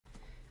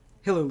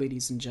Hello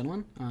ladies and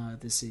gentlemen,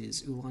 this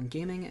is Ulan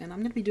Gaming, and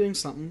I'm going to be doing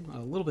something a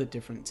little bit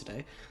different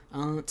today.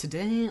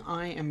 Today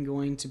I am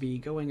going to be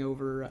going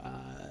over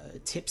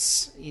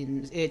tips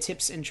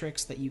and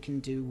tricks that you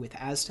can do with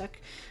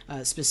Aztec,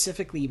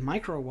 specifically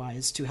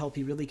micro-wise, to help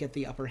you really get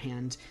the upper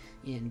hand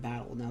in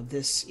battle. Now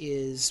this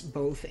is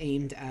both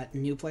aimed at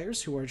new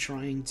players who are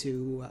trying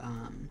to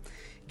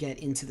get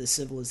into the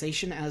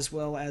civilization, as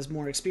well as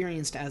more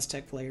experienced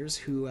Aztec players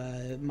who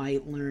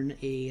might learn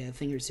a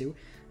thing or two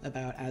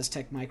about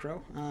Aztec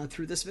Micro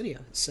through this video.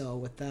 So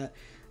with that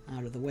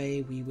out of the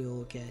way, we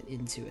will get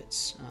into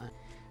it.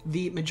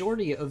 The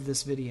majority of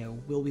this video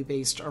will be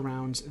based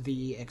around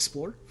the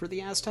Explorer for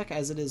the Aztec,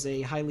 as it is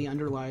a highly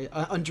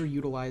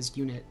underutilized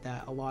unit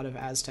that a lot of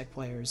Aztec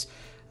players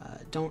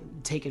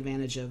don't take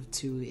advantage of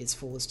to its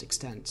fullest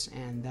extent,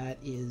 and that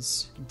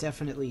is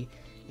definitely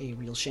a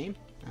real shame.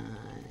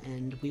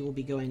 And we will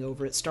be going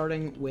over it,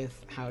 starting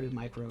with how to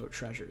micro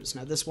treasures.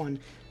 Now this one,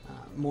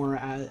 more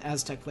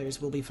Aztec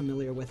players will be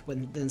familiar with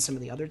than some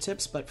of the other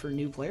tips, but for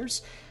new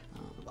players,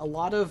 a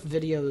lot of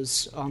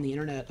videos on the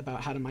internet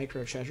about how to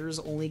micro treasures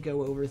only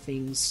go over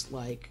things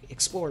like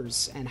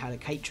explorers and how to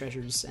kite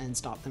treasures and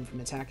stop them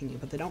from attacking you,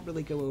 but they don't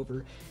really go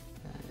over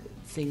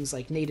things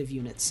like native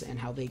units and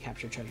how they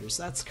capture treasures.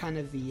 So that's kind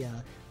of the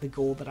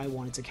goal that I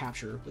wanted to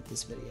capture with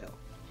this video.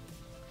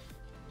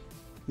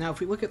 Now, if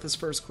we look at this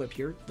first clip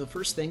here, the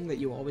first thing that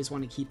you always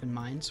want to keep in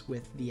mind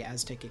with the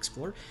Aztec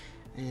Explorer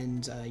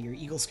and your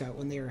Eagle Scout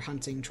when they are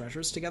hunting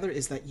treasures together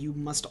is that you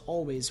must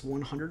always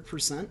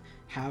 100%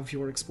 have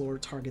your Explorer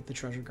target the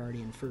Treasure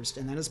Guardian first,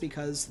 and that is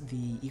because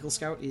the Eagle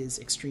Scout is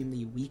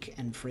extremely weak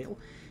and frail,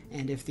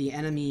 and if the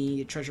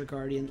enemy Treasure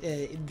Guardian,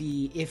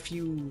 if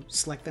you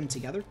select them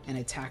together and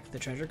attack the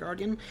Treasure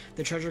Guardian,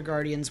 the Treasure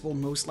Guardians will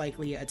most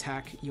likely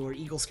attack your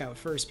Eagle Scout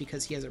first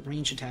because he has a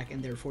range attack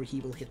and therefore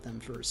he will hit them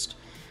first.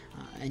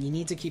 And you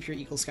need to keep your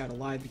Eagle Scout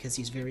alive because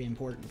he's very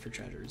important for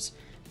treasures.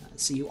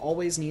 So you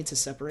always need to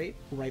separate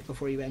right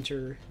before you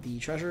enter the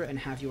treasure and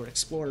have your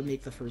Explorer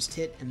make the first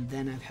hit, and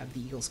then have the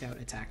Eagle Scout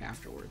attack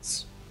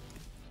afterwards.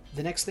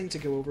 The next thing to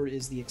go over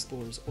is the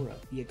Explorer's aura.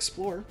 The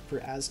Explorer, for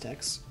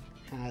Aztecs,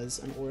 has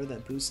an aura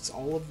that boosts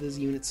all of the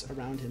units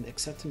around him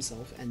except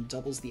himself and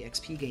doubles the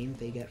XP gain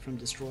they get from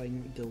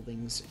destroying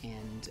buildings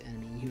and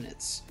enemy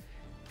units.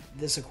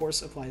 This, of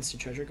course, applies to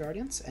Treasure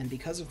Guardians, and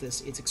because of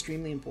this, it's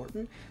extremely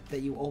important that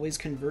you always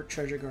convert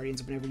Treasure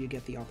Guardians whenever you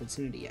get the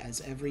opportunity,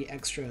 as every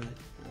extra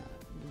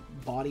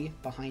body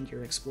behind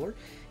your Explorer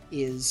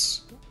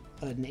is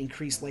an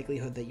increased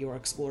likelihood that your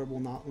Explorer will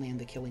not land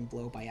the killing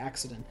blow by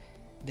accident,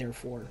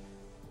 therefore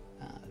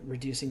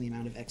reducing the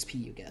amount of XP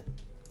you get.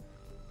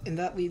 And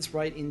that leads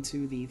right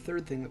into the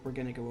third thing that we're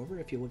going to go over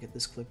if you look at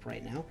this clip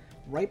right now.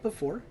 Right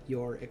before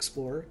your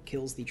Explorer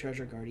kills the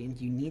Treasure Guardian,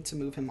 you need to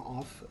move him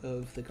off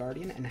of the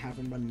Guardian and have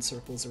him run in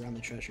circles around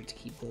the treasure to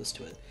keep close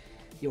to it.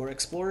 Your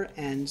Explorer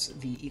and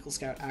the Eagle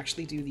Scout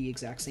actually do the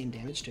exact same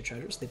damage to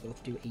treasures. They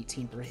both do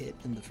 18 per hit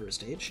in the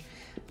first stage.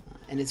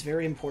 And it's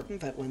very important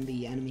that when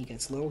the enemy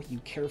gets low, you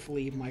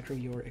carefully micro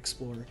your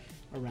Explorer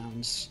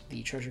around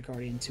the Treasure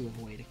Guardian to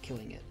avoid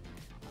killing it.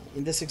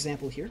 In this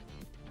example here,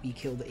 we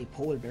killed a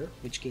polar bear,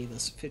 which gave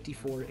us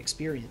 54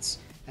 experience,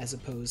 as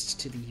opposed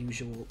to the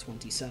usual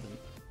 27.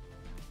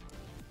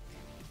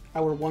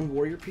 Our one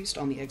warrior priest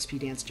on the XP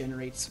dance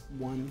generates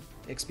 1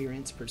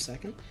 experience per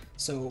second,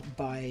 so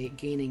by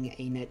gaining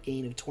a net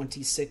gain of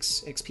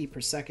 26 XP per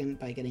second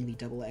by getting the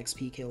double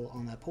XP kill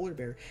on that polar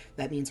bear,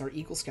 that means our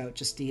Eagle Scout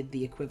just did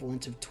the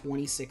equivalent of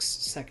 26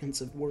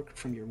 seconds of work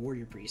from your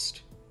warrior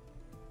priest.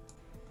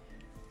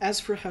 As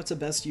for how to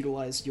best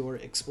utilize your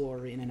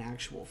Explorer in an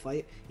actual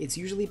fight, it's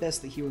usually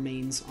best that he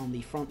remains on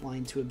the front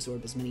line to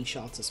absorb as many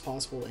shots as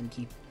possible and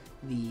keep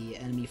the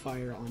enemy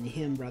fire on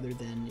him rather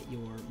than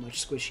your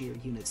much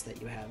squishier units that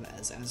you have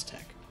as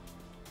Aztec.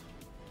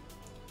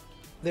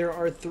 There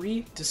are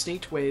 3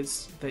 distinct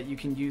ways that you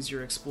can use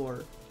your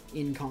Explorer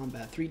in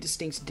combat, 3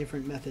 distinct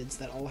different methods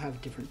that all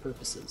have different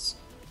purposes.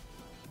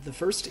 The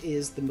first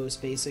is the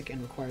most basic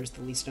and requires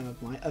the least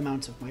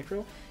amount of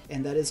micro,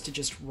 and that is to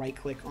just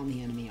right-click on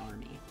the enemy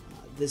army.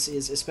 This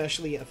is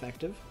especially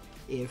effective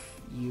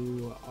if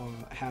you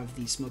have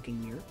the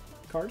Smoking Mirror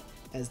card,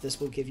 as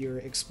this will give your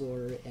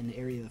Explorer an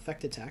area of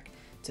effect attack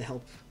to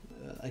help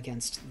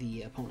against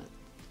the opponent.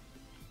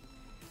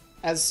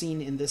 As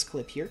seen in this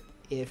clip here,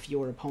 if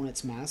your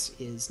opponent's mass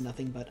is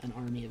nothing but an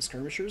army of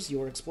skirmishers,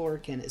 your Explorer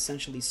can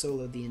essentially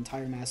solo the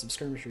entire mass of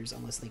skirmishers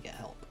unless they get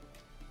help.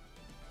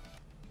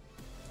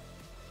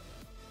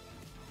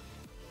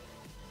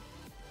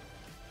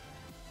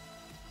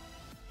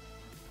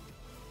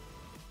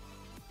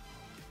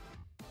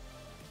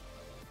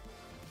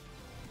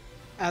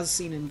 As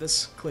seen in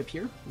this clip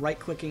here,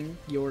 right-clicking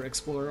your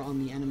Explorer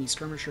on the enemy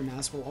skirmisher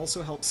mass will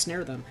also help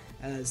snare them,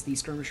 as the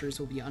skirmishers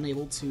will be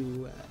unable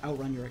to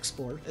outrun your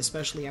Explorer,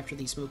 especially after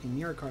the Smoking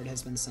Mirror card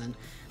has been sent,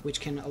 which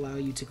can allow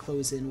you to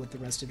close in with the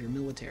rest of your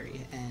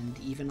military, and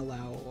even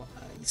allow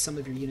some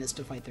of your units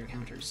to fight their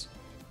counters.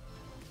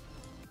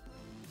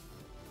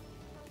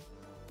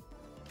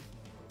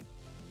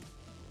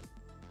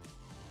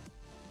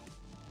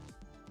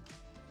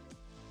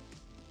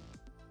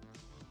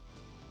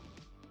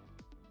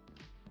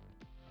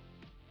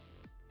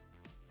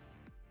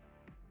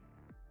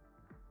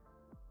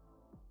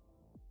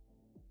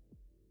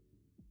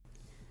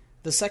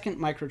 The second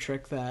micro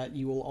trick that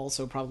you will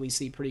also probably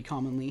see pretty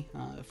commonly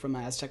from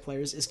Aztec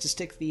players is to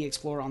stick the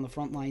Explorer on the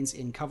front lines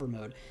in cover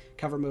mode.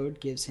 Cover mode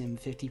gives him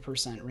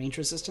 50% range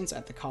resistance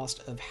at the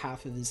cost of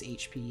half of his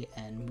HP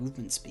and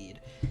movement speed.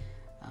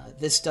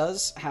 This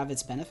does have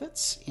its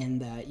benefits in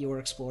that your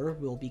Explorer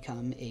will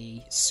become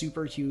a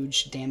super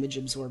huge damage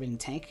absorbing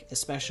tank,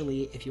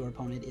 especially if your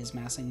opponent is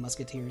massing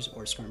musketeers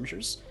or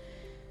skirmishers.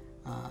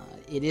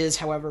 It is,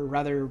 however,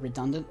 rather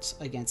redundant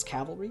against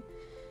cavalry,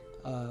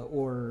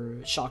 or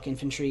shock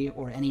infantry,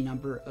 or any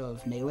number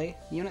of melee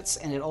units,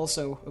 and it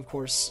also, of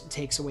course,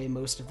 takes away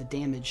most of the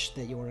damage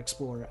that your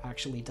Explorer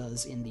actually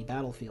does in the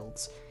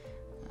battlefields.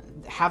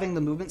 Having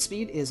the movement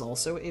speed is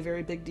also a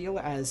very big deal,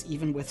 as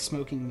even with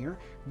Smoking Mirror,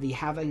 the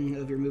halving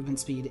of your movement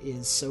speed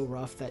is so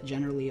rough that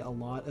generally a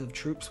lot of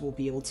troops will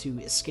be able to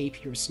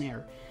escape your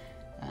snare,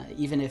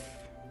 even if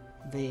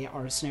they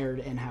are snared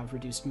and have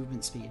reduced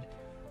movement speed.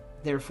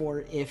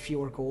 Therefore, if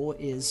your goal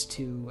is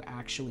to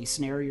actually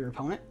snare your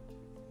opponent,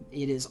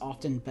 it is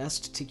often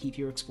best to keep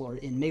your Explorer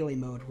in melee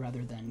mode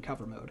rather than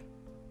cover mode.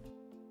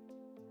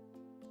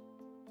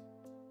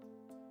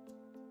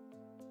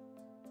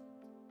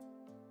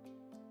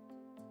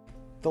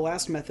 The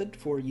last method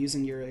for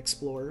using your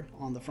Explorer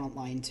on the front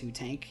line to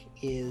tank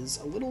is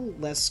a little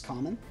less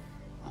common,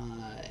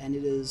 and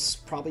it is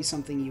probably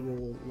something you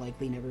will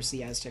likely never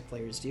see Aztec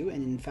players do,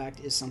 and in fact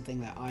is something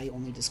that I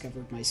only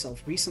discovered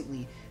myself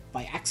recently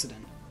by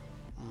accident.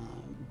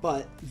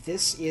 But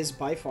this is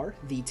by far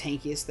the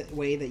tankiest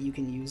way that you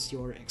can use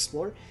your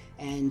Explorer,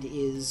 and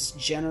is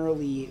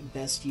generally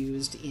best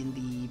used in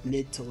the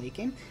mid to late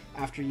game.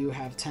 After you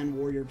have 10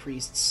 warrior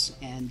priests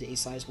and a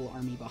sizable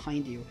army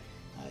behind you,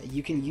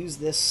 you can use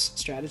this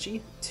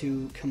strategy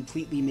to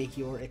completely make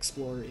your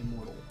Explorer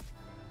immortal.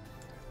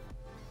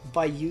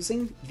 By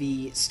using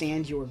the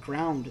stand your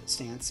ground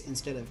stance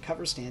instead of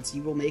cover stance,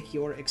 you will make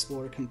your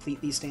Explorer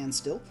completely stand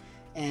still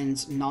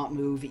and not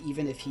move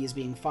even if he is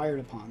being fired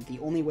upon. The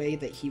only way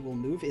that he will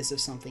move is if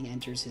something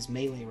enters his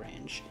melee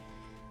range.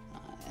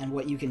 And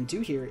what you can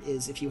do here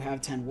is, if you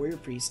have 10 warrior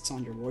priests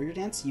on your warrior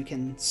dance, you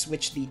can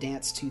switch the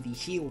dance to the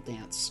heal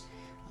dance,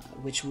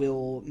 which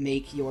will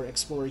make your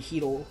Explorer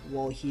heal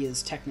while he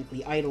is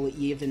technically idle,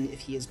 even if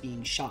he is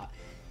being shot.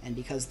 And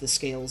because this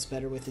scales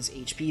better with his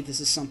HP,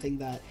 this is something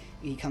that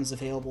becomes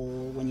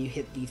available when you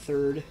hit the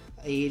 3rd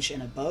age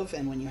and above,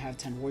 and when you have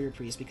 10 warrior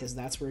priests, because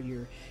that's where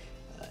your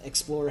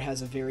Explorer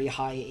has a very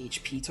high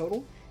HP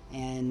total,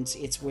 and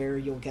it's where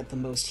you'll get the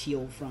most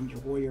heal from your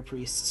warrior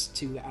priests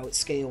to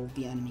outscale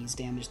the enemy's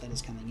damage that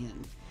is coming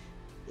in.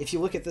 If you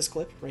look at this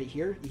clip right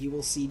here, you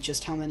will see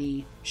just how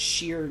many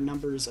sheer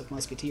numbers of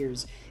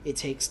musketeers it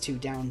takes to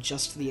down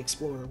just the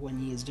Explorer when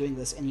he is doing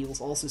this, and you'll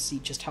also see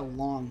just how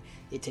long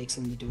it takes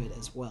him to do it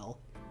as well.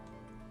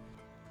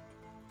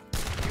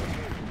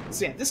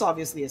 So yeah, this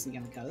obviously isn't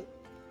going to cut it.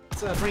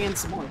 Let's bring in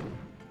some more.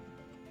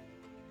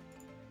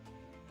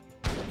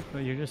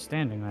 But you're just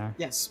standing there.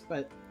 Yes,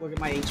 but look at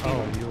my HP.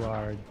 Oh, you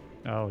are...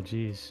 Oh,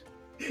 jeez.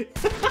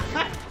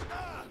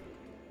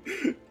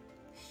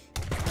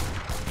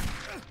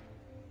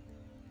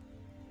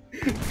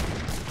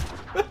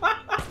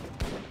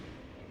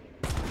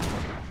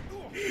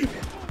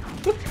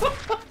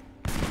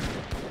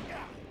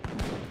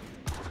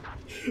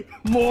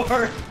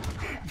 More!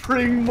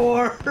 Bring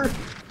more!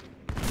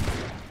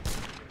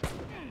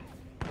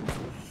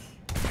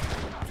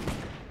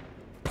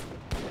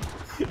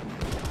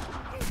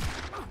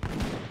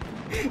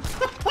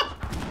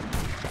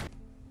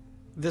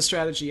 This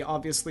strategy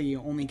obviously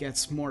only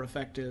gets more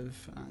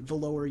effective the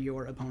lower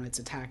your opponent's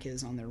attack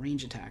is on their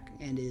range attack,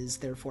 and is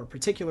therefore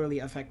particularly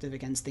effective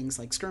against things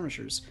like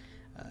skirmishers,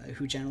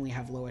 who generally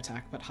have low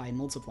attack but high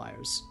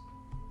multipliers.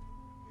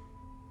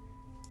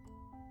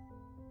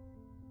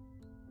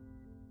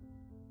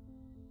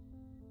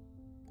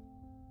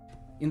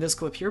 In this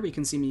clip here, we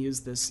can see me use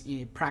this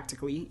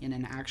practically in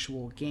an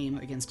actual game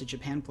against a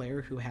Japan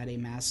player who had a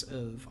mass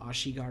of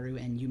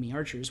Ashigaru and Yumi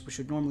archers, which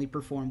would normally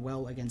perform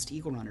well against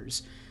Eagle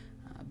Runners.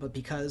 But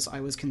because I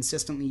was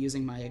consistently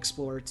using my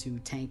Explorer to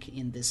tank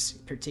in this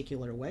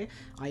particular way,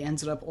 I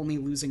ended up only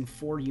losing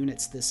 4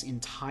 units this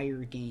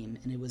entire game,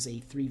 and it was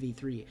a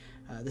 3v3.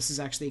 This is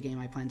actually a game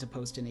I plan to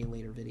post in a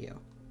later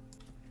video.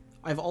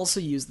 I've also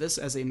used this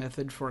as a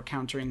method for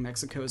countering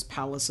Mexico's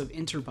Palace of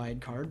Interbide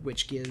card,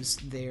 which gives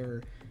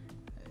their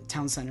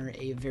town center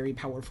a very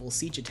powerful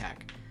siege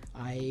attack.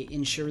 I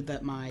ensured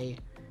that my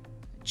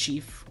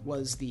chief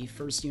was the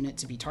first unit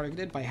to be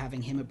targeted by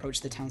having him approach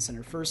the town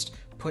center first,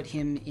 put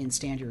him in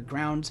stand your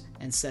ground,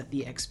 and set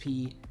the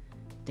XP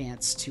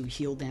dance to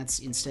heal dance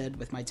instead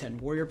with my 10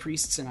 warrior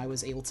priests, and I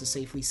was able to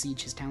safely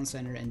siege his town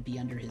center and be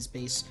under his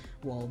base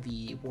while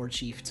the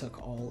Warchief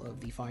took all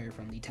of the fire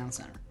from the town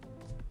center.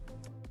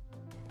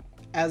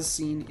 As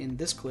seen in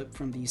this clip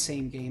from the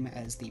same game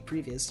as the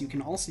previous, you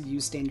can also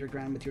use stand your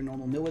ground with your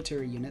normal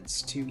military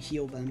units to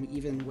heal them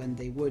even when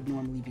they would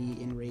normally be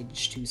in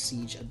range to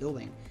siege a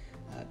building,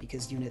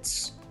 because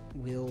units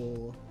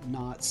will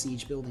not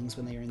siege buildings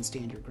when they are in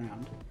stand your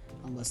ground.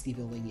 unless the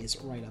building is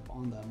right up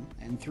on them.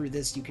 And through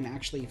this, you can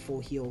actually full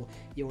heal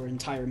your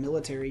entire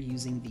military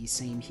using the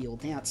same heal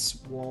dance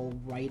while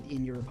right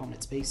in your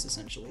opponent's base,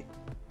 essentially.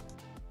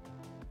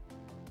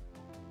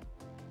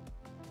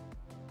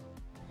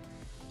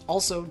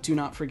 Also, do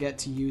not forget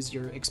to use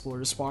your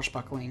Explorer's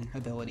Swashbuckling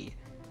ability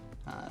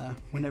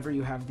whenever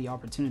you have the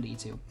opportunity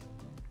to.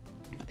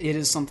 It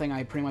is something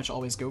I pretty much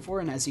always go for,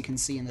 and as you can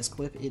see in this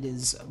clip, it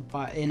is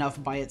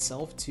enough by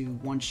itself to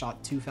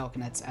one-shot 2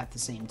 Falconets at the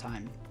same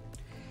time.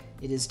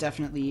 It is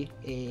definitely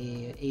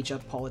a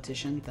age-up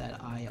politician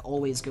that I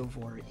always go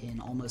for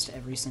in almost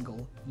every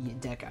single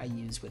deck I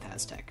use with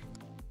Aztec.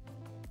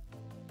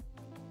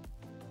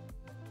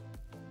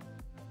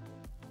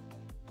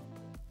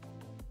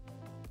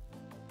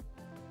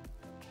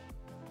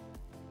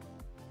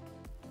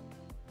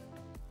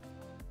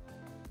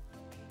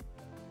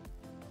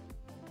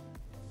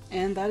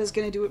 And that is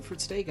going to do it for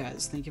today,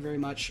 guys. Thank you very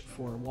much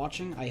for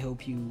watching. I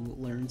hope you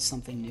learned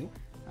something new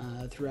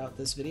throughout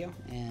this video,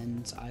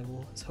 and I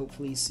will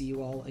hopefully see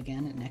you all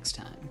again next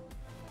time.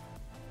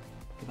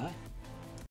 Goodbye.